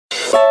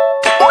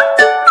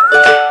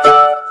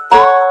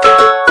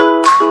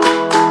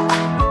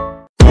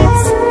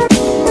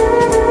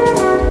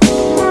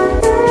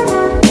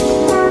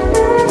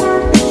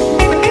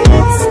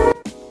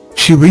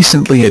She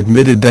recently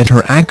admitted that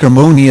her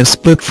acrimonious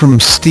split from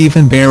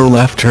Stephen Bear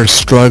left her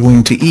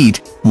struggling to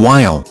eat,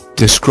 while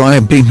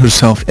describing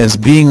herself as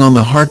being on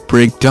the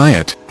heartbreak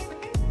diet.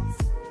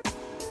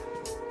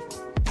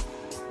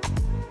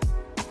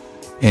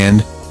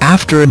 And,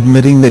 after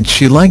admitting that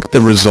she liked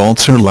the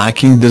results her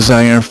lacking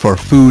desire for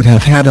food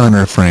have had on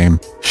her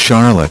frame,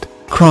 Charlotte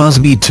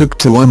Crosby took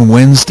to on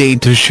Wednesday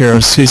to share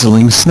a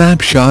sizzling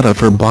snapshot of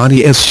her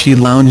body as she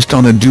lounged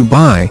on a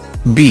Dubai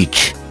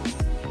beach.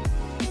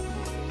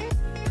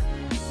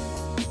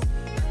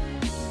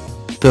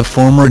 The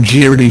former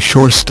Geordie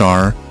shore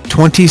star,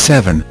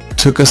 27,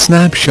 took a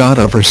snapshot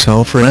of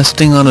herself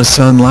resting on a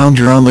sun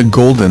lounger on the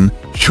golden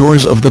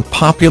shores of the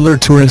popular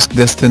tourist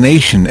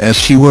destination as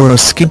she wore a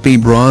skimpy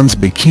bronze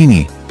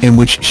bikini, in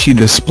which she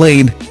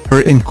displayed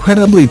her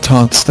incredibly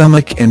taut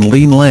stomach and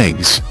lean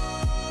legs.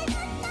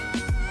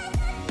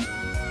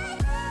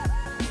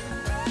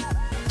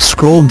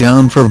 Scroll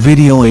down for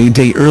video. A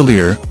day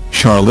earlier,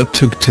 Charlotte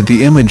took to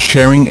the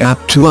image-sharing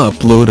app to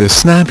upload a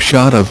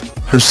snapshot of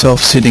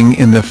herself sitting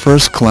in the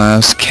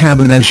first-class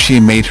cabin as she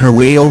made her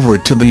way over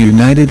to the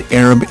United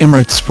Arab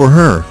Emirates for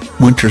her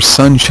winter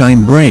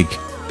sunshine break.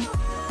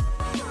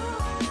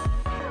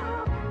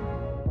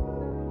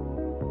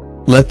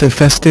 "Let the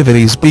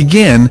festivities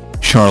begin,"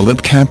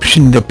 Charlotte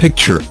captioned a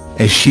picture,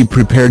 as she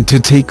prepared to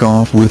take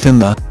off within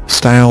the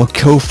Style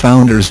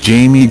co-founders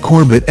Jamie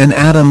Corbett and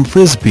Adam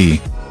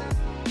Frisby.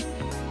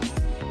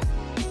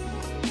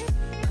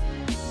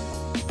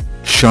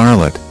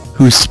 Charlotte,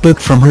 who split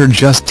from her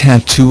Just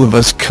Tattoo of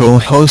Us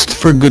co-host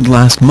for good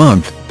last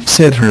month,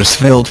 said her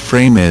svelte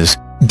frame is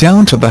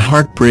down to the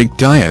heartbreak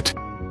diet.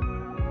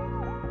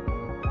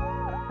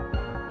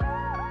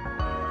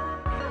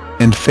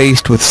 And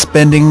faced with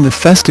spending the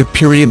festive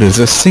period as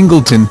a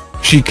singleton,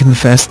 she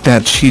confessed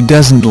that she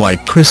doesn't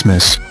like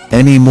Christmas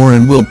anymore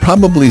and will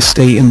probably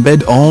stay in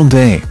bed all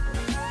day.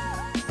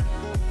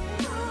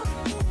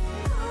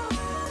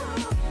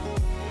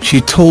 She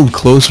told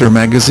Closer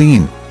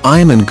magazine,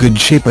 "I'm in good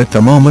shape at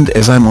the moment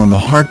as I'm on the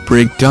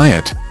heartbreak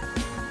diet.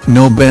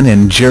 No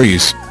Ben &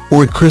 Jerry's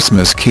or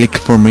Christmas cake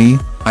for me,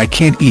 I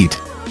can't eat."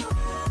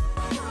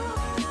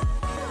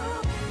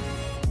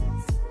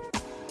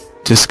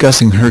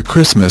 Discussing her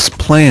Christmas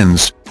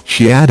plans,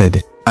 she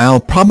added, "I'll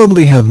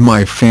probably have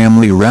my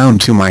family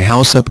round to my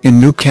house up in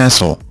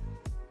Newcastle.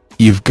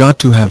 You've got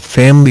to have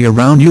family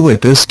around you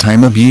at this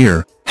time of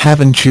year,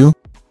 haven't you?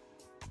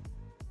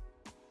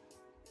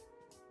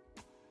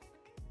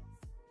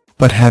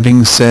 But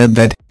having said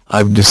that,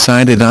 I've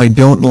decided I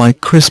don't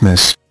like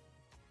Christmas.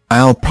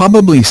 I'll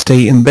probably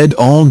stay in bed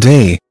all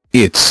day,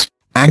 it's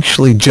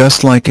actually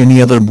just like any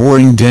other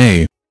boring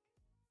day."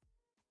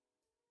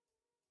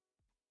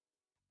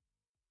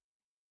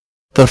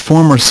 The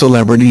former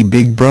celebrity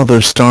Big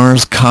Brother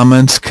star's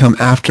comments come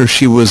after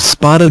she was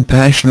spotted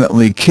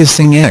passionately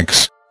kissing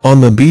ex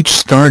on the beach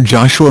star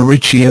Joshua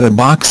Ritchie at a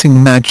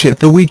boxing match at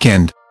the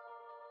weekend.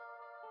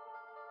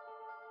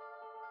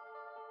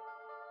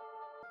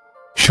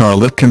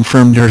 Charlotte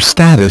confirmed her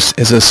status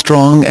as a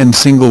strong and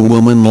single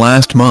woman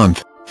last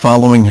month,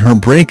 following her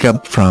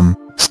breakup from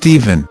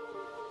Stephen.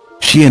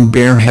 She and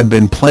Bear had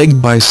been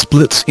plagued by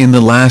splits in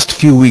the last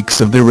few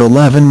weeks of their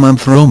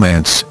 11-month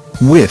romance,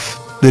 with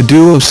the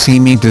duo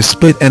seeming to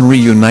split and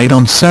reunite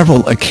on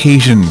several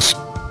occasions.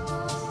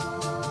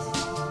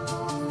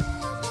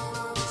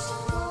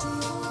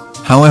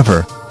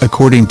 However,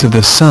 according to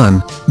The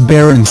Sun,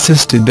 Bear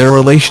insisted their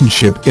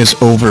relationship is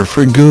over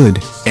for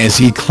good, as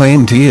he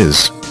claimed he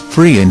is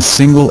free and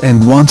single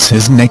and wants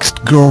his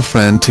next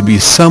girlfriend to be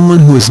someone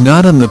who is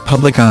not in the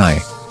public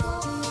eye.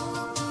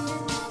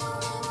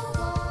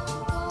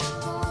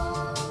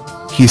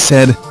 He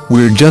said,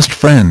 "We're just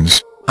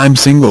friends, I'm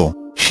single,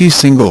 she's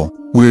single,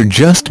 we're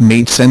just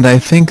mates and I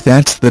think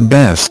that's the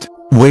best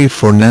way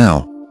for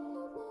now.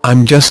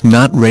 I'm just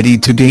not ready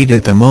to date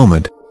at the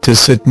moment, to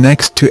sit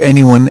next to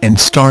anyone and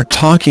start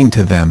talking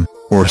to them,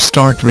 or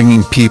start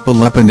ringing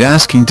people up and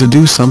asking to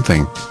do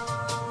something.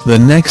 The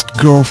next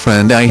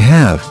girlfriend I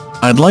have,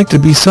 I'd like to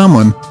be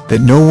someone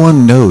that no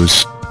one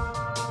knows."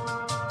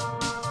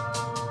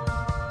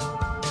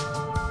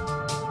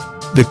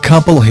 The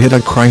couple hit a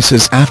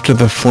crisis after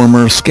the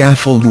former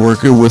scaffold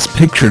worker was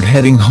pictured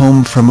heading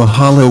home from a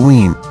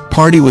Halloween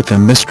party with a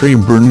mystery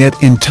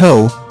brunette in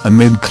tow,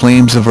 amid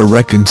claims of a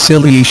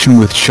reconciliation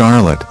with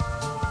Charlotte.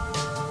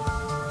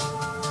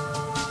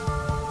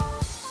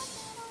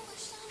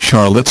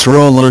 Charlotte's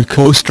roller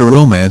coaster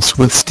romance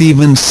with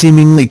Stephen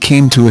seemingly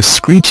came to a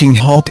screeching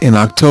halt in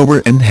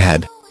October and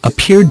had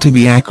appeared to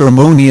be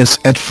acrimonious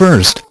at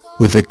first,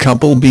 with the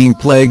couple being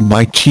plagued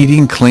by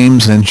cheating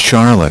claims and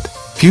Charlotte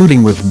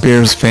feuding with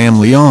Bear's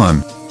family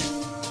on.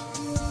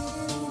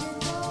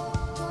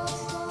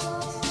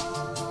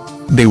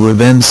 They were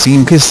then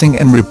seen kissing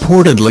and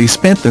reportedly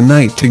spent the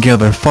night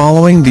together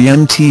following the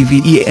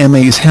MTV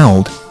EMAs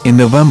held in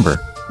November,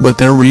 but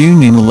their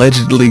reunion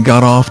allegedly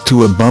got off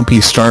to a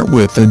bumpy start,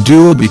 with the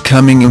duo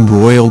becoming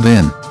embroiled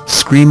in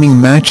screaming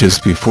matches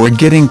before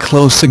getting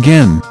close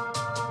again.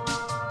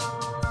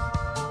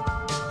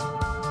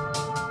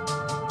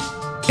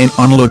 An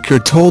onlooker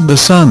told The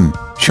Sun,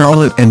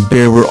 Charlotte and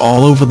Bear were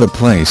all over the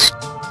place.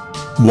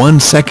 One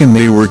second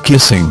they were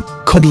kissing,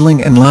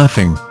 cuddling and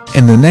laughing,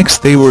 and the next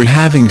they were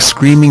having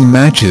screaming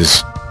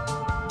matches.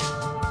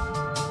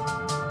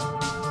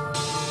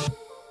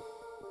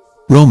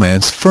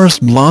 Romance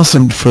first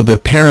blossomed for the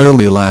pair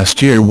early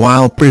last year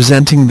while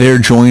presenting their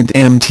joint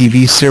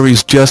MTV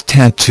series Just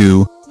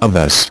Tattoo of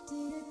Us.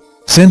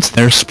 Since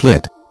their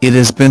split, it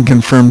has been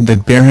confirmed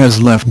that Bear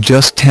has left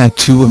Just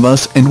Tattoo of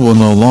Us and will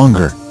no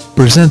longer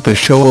present the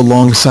show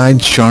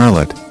alongside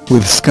Charlotte,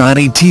 with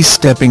Scotty T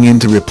stepping in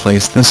to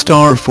replace the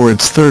star for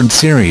its third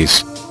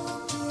series.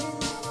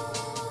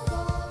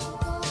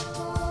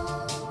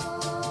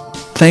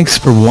 Thanks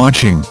for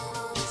watching.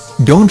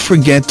 Don't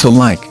forget to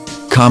like,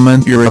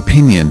 comment your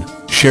opinion,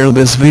 share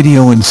this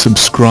video and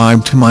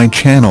subscribe to my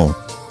channel.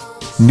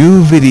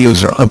 New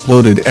videos are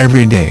uploaded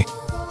every day.